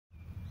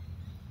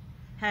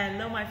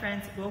Hello my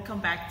friends, welcome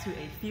back to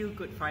a Feel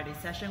Good Friday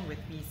session with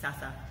me,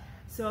 Sasa.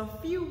 So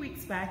a few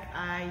weeks back,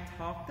 I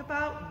talked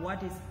about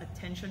what is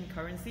attention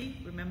currency,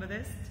 remember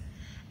this?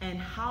 And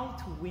how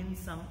to win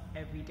some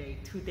every day.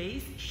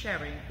 Today's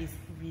sharing is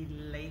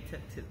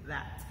related to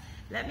that.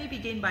 Let me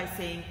begin by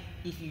saying,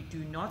 if you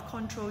do not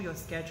control your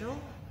schedule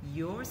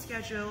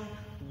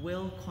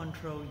will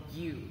control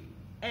you.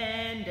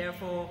 And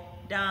therefore,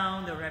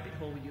 down the rabbit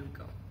hole you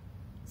go.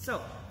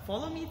 So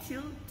follow me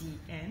till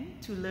the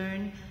end to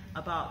learn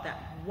about that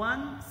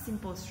one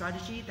simple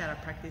strategy that I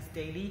practice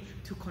daily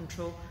to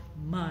control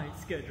my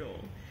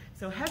schedule.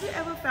 So have you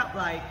ever felt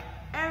like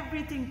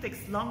everything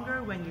takes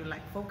longer when you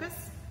focus?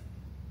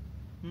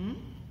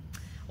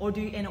 Or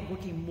do you end up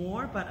working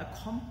more but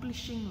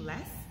accomplishing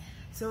less?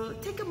 So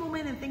take a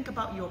moment and think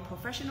about your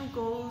professional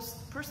goals,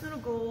 personal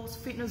goals,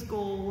 fitness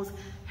goals,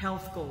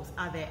 health goals.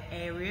 Are there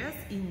areas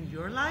in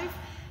your life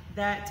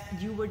that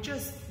you were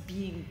just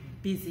being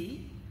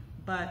busy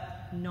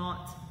but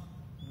not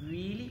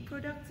really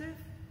productive?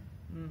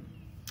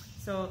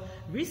 So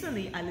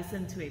recently I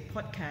listened to a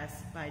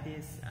podcast by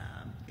this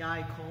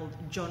guy called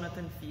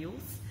Jonathan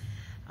Fields.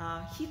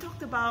 He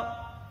talked about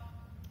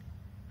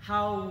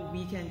how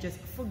we can just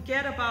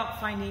forget about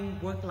finding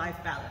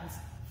work-life balance,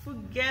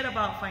 forget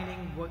about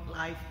finding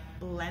work-life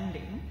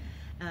blending.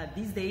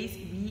 These days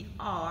we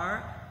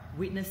are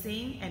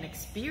witnessing and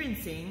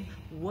experiencing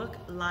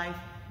work-life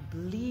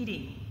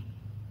bleeding.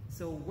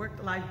 So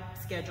work-life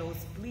schedules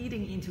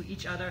bleeding into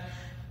each other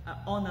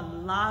on a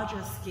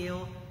larger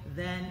scale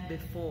than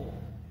before.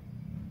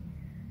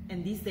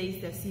 And these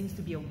days there seems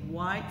to be a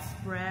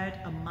widespread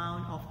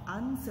amount of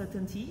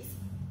uncertainties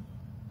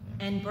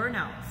and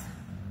burnouts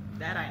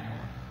that I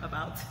know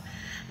about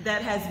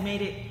that has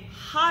made it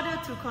harder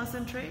to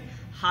concentrate,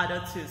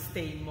 harder to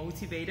stay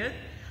motivated,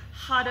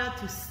 harder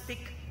to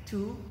stick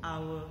to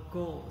our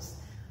goals.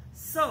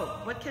 So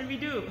what can we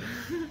do?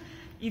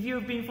 If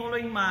you've been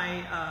following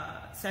my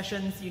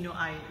sessions, you know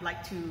I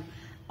like to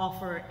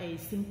offer a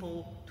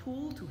simple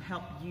tool to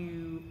help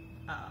you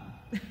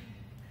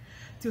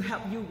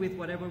with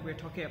whatever we're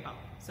talking about.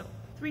 So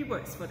 3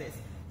 words for this: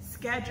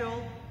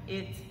 schedule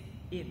it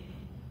in.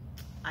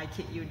 I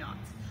kid you not.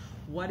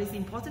 What is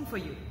important for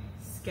you?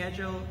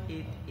 Schedule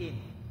it in.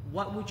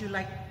 What would you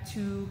like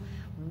to,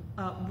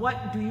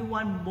 what do you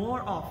want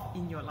more of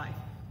in your life?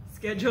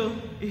 Schedule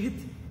it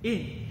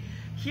in.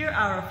 Here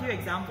are a few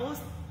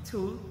examples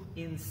to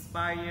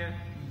inspire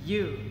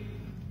you.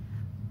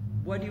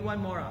 What do you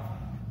want more of?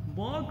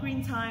 More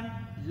green time,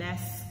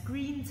 less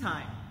screen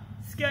time.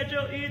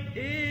 Schedule it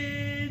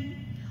in.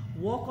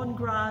 Walk on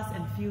grass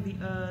and feel the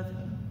earth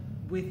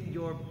with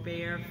your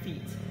bare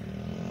feet.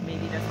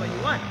 Maybe that's what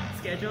you want.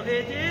 Schedule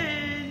it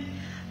in.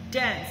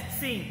 Dance,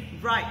 sing,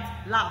 write,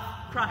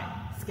 laugh, cry.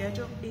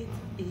 Schedule it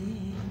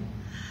in.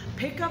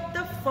 Pick up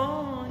the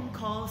phone,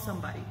 call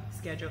somebody.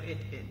 Schedule it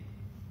in.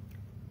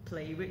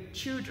 Play with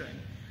children.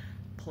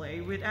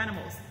 Play with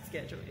animals.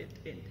 Schedule it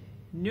in.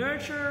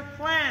 Nurture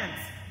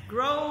plants.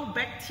 Grow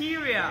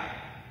bacteria.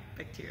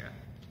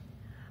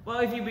 Well,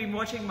 if you've been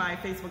watching my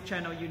Facebook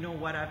channel, you know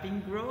what I've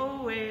been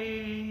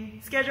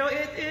growing. Schedule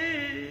it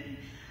in.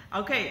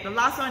 Okay, the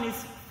last one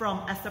is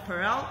from Esther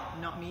Perel,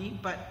 not me,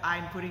 but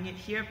I'm putting it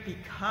here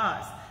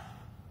because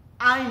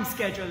I'm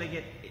scheduling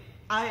it.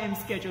 I am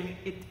scheduling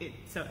it in.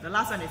 So the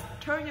last one is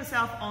turn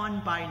yourself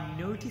on by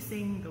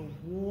noticing the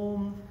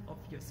warmth of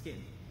your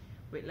skin.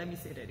 Wait, let me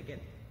say that again.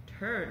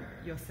 Turn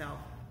yourself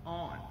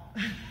on,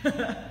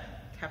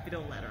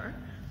 capital letter,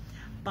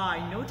 by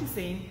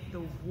noticing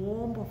the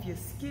warmth of your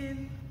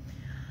skin,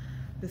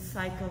 the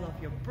cycle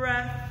of your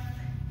breath,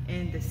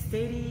 and the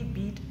steady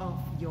beat of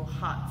your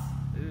heart.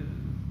 Ooh,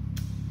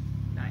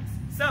 nice.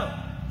 So,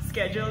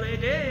 schedule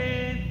it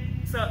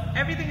in. So,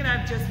 everything that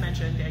I've just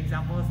mentioned, the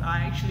examples, are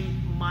actually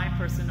my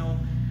personal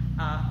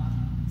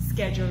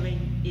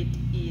scheduling it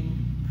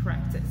in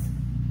practice.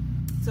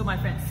 So, my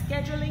friends,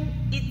 scheduling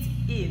it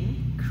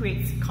in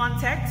creates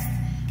context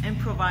and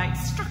provides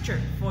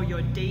structure for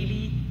your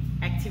daily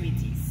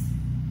activities.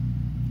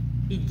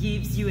 It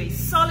gives you a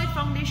solid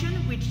foundation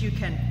which you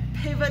can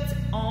pivot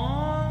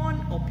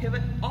on or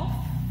pivot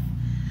off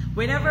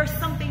whenever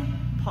something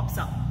pops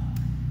up.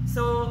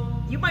 So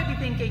you might be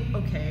thinking,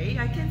 okay,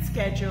 I can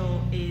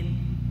schedule it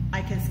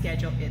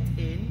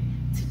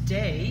in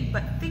today,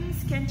 but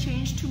things can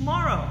change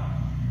tomorrow.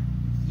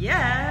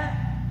 Yeah,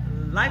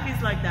 life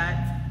is like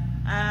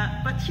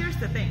that. But here's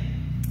the thing.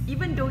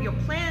 Even though your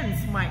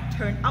plans might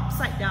turn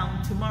upside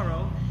down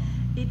tomorrow,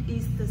 it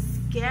is the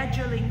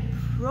scheduling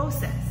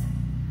process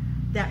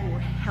that will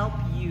help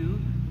you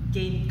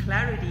gain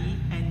clarity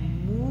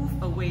and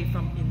move away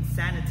from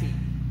insanity.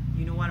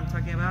 You know what I'm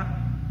talking about?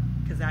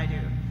 Because I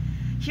do.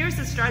 Here's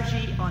a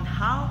strategy on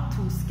how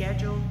to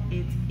schedule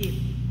it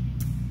in.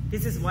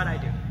 This is what I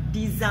do.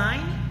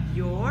 Design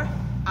your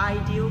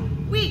ideal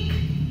week.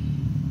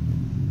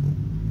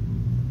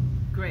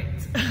 Great.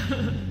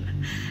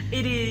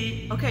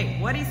 Okay,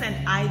 what is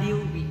an ideal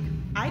week?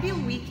 Ideal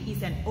week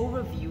is an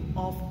overview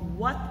of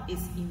what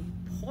is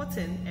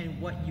important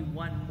and what you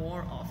want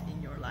more of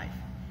in your life.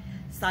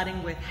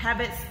 Starting with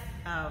habits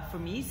for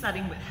me,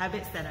 starting with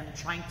habits that I'm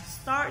trying to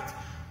start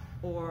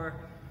or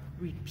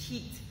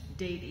repeat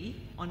daily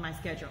on my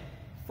schedule.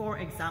 For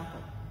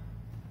example,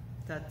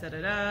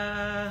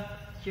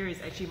 here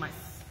is actually my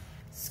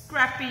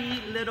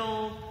scrappy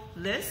little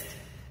list.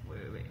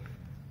 Wait.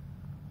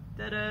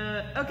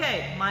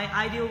 Okay, my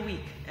ideal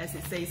week, as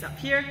it says up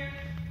here.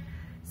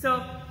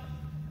 So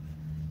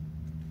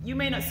you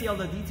may not see all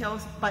the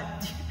details, but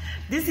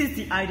this is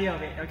the idea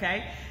of it,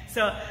 okay?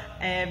 So,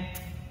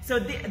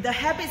 the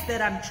habits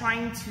that I'm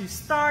trying to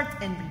start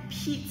and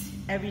repeat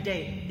every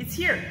day, it's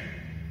here.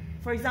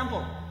 For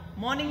example,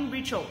 morning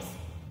rituals,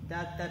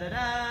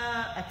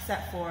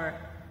 except for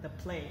the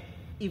play.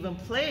 Even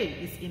play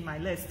is in my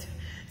list.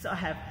 So I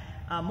have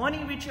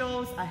morning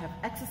rituals, I have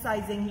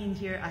exercising in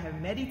here, I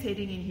have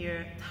meditating in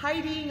here,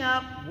 tidying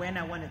up when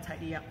I want to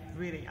tidy up,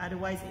 really.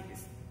 Otherwise, it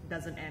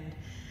doesn't end.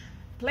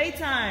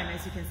 Playtime,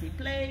 as you can see,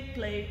 play.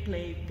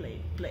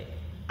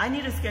 I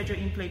need to schedule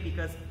in play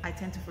because I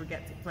tend to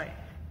forget to play.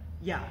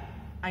 Yeah,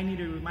 I need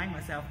to remind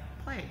myself,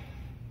 play.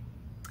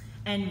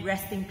 And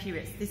resting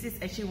periods. This is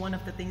actually one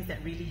of the things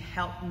that really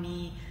helped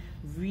me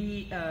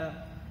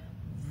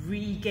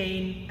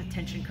regain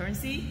attention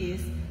currency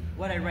is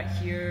what I write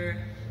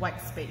here,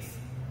 white space.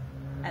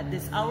 At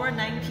this hour,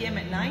 9 p.m.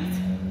 at night,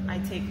 I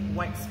take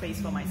white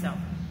space for myself.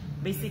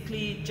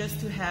 Basically, just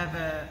to have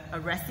a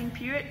resting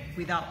period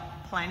without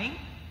planning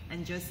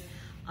and just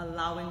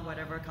allowing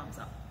whatever comes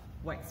up.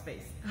 White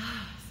space.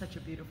 Such a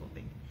beautiful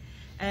thing.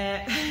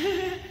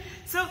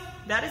 So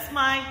that is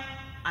my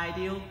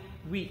ideal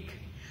week.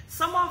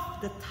 Some of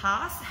the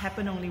tasks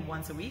happen only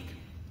once a week,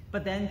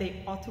 but then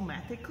they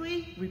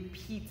automatically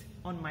repeat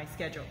on my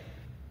schedule.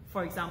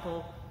 For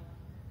example,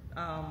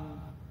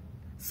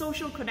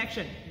 social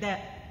connection.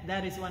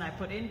 That is one I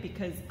put in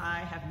because I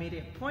have made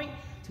it a point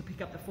to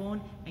pick up the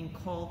phone and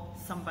call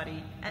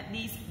somebody, at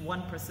least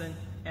one person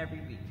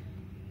every week.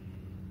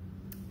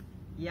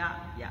 Yeah.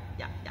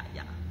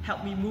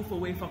 Help me move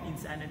away from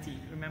insanity,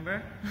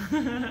 remember?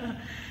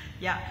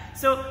 Yeah,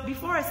 so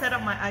before I set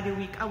up my ideal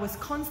week, I was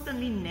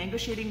constantly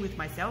negotiating with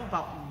myself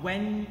about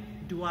when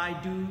do I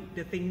do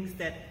the things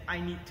that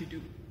I need to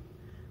do.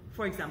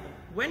 For example,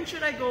 when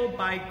should I go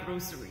buy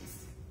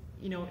groceries?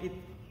 You know,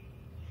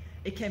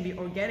 it can be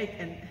organic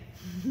and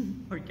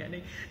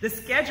organic. The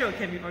schedule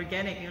can be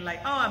organic. You're like,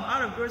 oh, I'm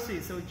out of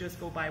groceries, so just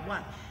go buy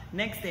one.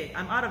 Next day,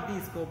 I'm out of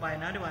these, go buy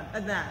another one.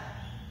 And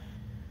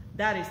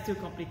that is too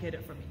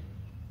complicated for me.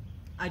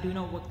 I do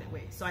not work that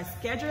way. So I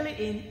schedule it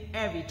in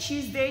every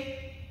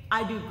Tuesday.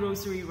 I do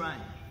grocery run.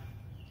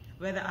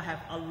 Whether I have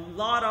a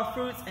lot of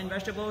fruits and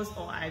vegetables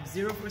or I have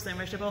zero fruits and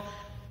vegetables,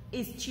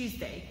 it's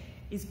Tuesday.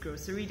 It's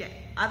grocery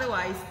day.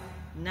 Otherwise,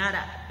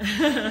 nada.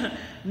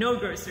 No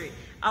grocery.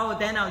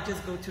 Then I'll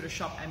just go to the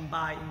shop and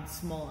buy in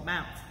small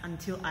amounts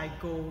until I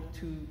go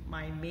to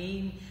my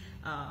main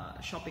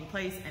shopping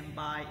place and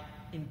buy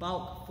in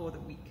bulk for the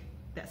week.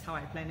 That's how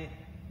I plan it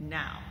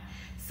now.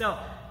 So,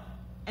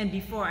 and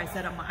before I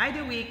set up my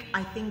ideal week,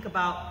 I think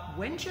about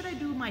when should I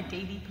do my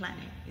daily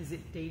planning? Is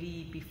it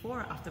daily before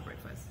or after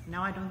breakfast?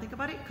 Now I don't think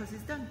about it because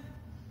it's done.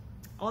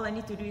 All I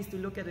need to do is to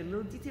look at the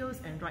little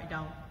details and write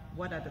down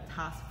what are the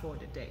tasks for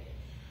the day.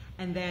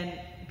 And then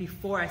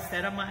before I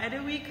set up my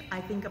ideal week,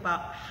 I think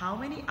about how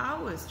many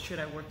hours should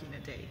I work in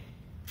a day.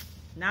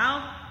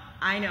 Now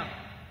I know.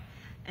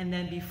 And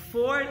then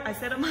before I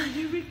set up my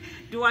ideal week,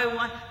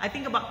 I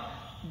think about,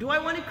 do I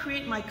want to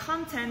create my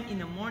content in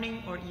the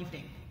morning or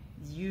evening?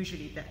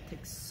 Usually that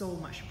takes so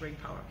much brain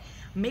power.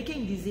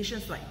 Making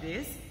decisions like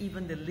this,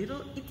 even the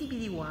little itty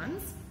bitty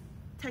ones,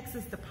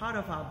 taxes the part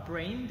of our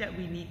brain that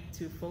we need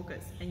to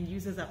focus and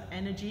uses up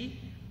energy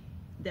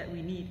that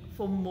we need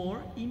for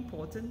more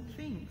important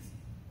things.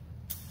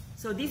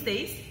 So these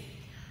days,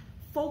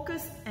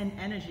 focus and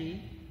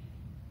energy,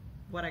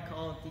 what I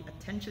call the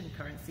attention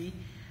currency,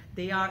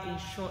 they are in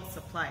short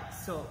supply.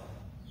 So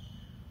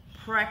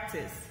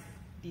practice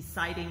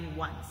deciding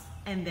once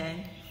and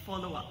then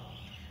follow up.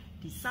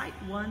 Decide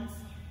once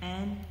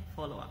and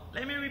follow up.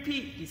 Let me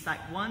repeat, decide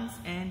once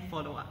and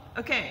follow up.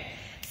 Okay,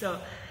 so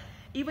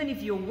even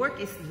if your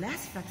work is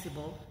less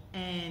flexible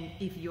and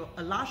if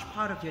a large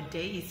part of your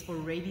day is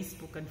already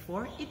spoken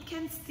for, it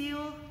can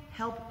still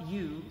help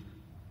you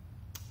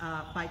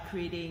by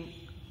creating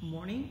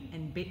morning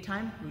and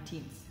bedtime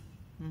routines.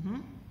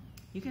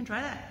 You can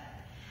try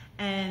that.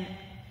 And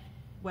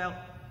well,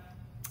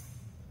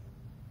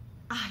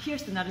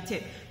 here's another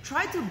tip.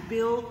 Try to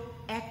build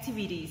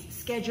activities,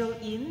 schedule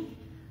in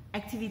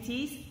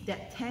activities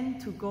that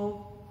tend to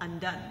go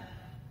undone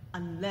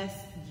unless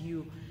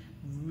you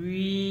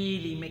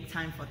really make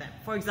time for them.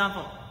 For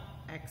example,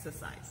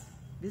 exercise.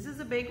 This is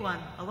a big one.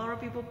 A lot of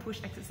people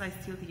push exercise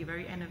till the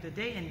very end of the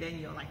day and then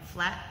you're like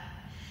flat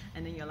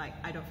and then you're like,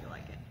 I don't feel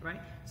like it,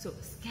 right? So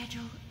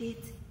schedule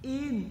it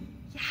in.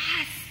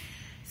 Yes!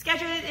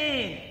 Schedule it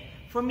in.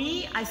 For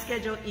me, I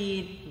schedule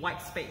in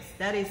white space.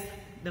 That is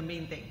the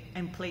main thing.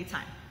 And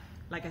playtime.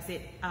 Like I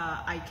said,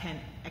 I can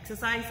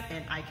exercise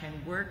and I can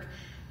work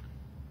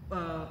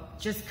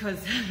just because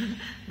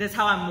that's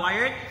how I'm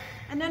wired.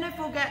 And then I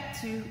forget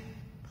to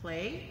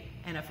play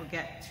and I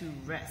forget to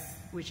rest,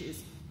 which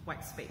is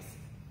white space.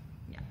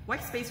 Yeah,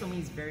 white space for me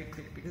is very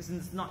clear because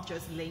it's not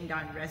just laying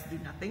down and rest, do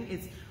nothing.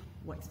 It's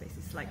white space.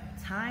 It's like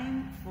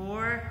time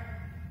for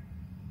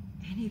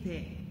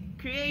anything.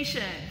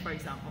 Creation, for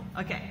example.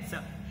 Okay, so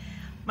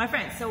my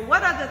friends, so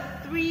what are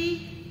the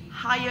 3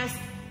 highest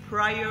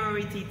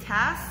priority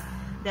tasks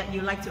that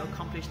you like to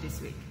accomplish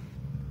this week?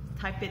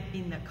 Type it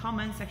in the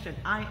comment section.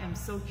 I am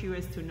so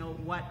curious to know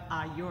what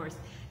are yours.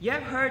 You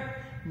have heard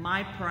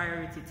my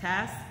priority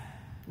tasks.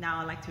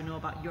 Now I'd like to know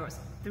about yours.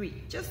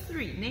 3, just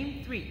 3.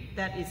 Name 3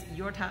 that is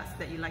your task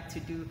that you like to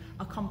do,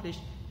 accomplish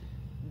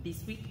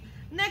this week.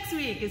 Next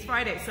week is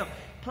Friday, so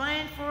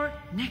plan for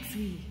next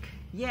week.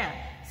 Yeah,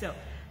 so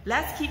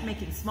let's keep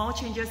making small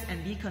changes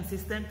and be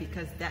consistent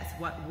because that's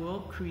what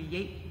will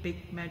create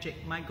big magic.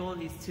 My goal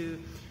is to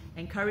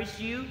encourage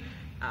you,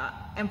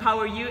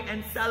 empower you,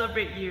 and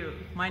celebrate you.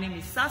 My name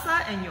is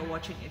Sasa and you're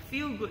watching a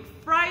Feel Good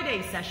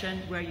Friday session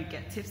where you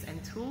get tips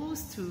and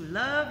tools to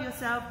love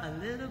yourself a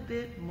little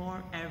bit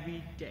more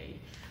every day.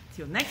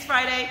 Till next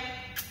Friday,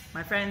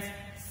 my friends,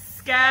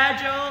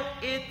 schedule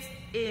it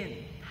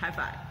in. High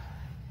five.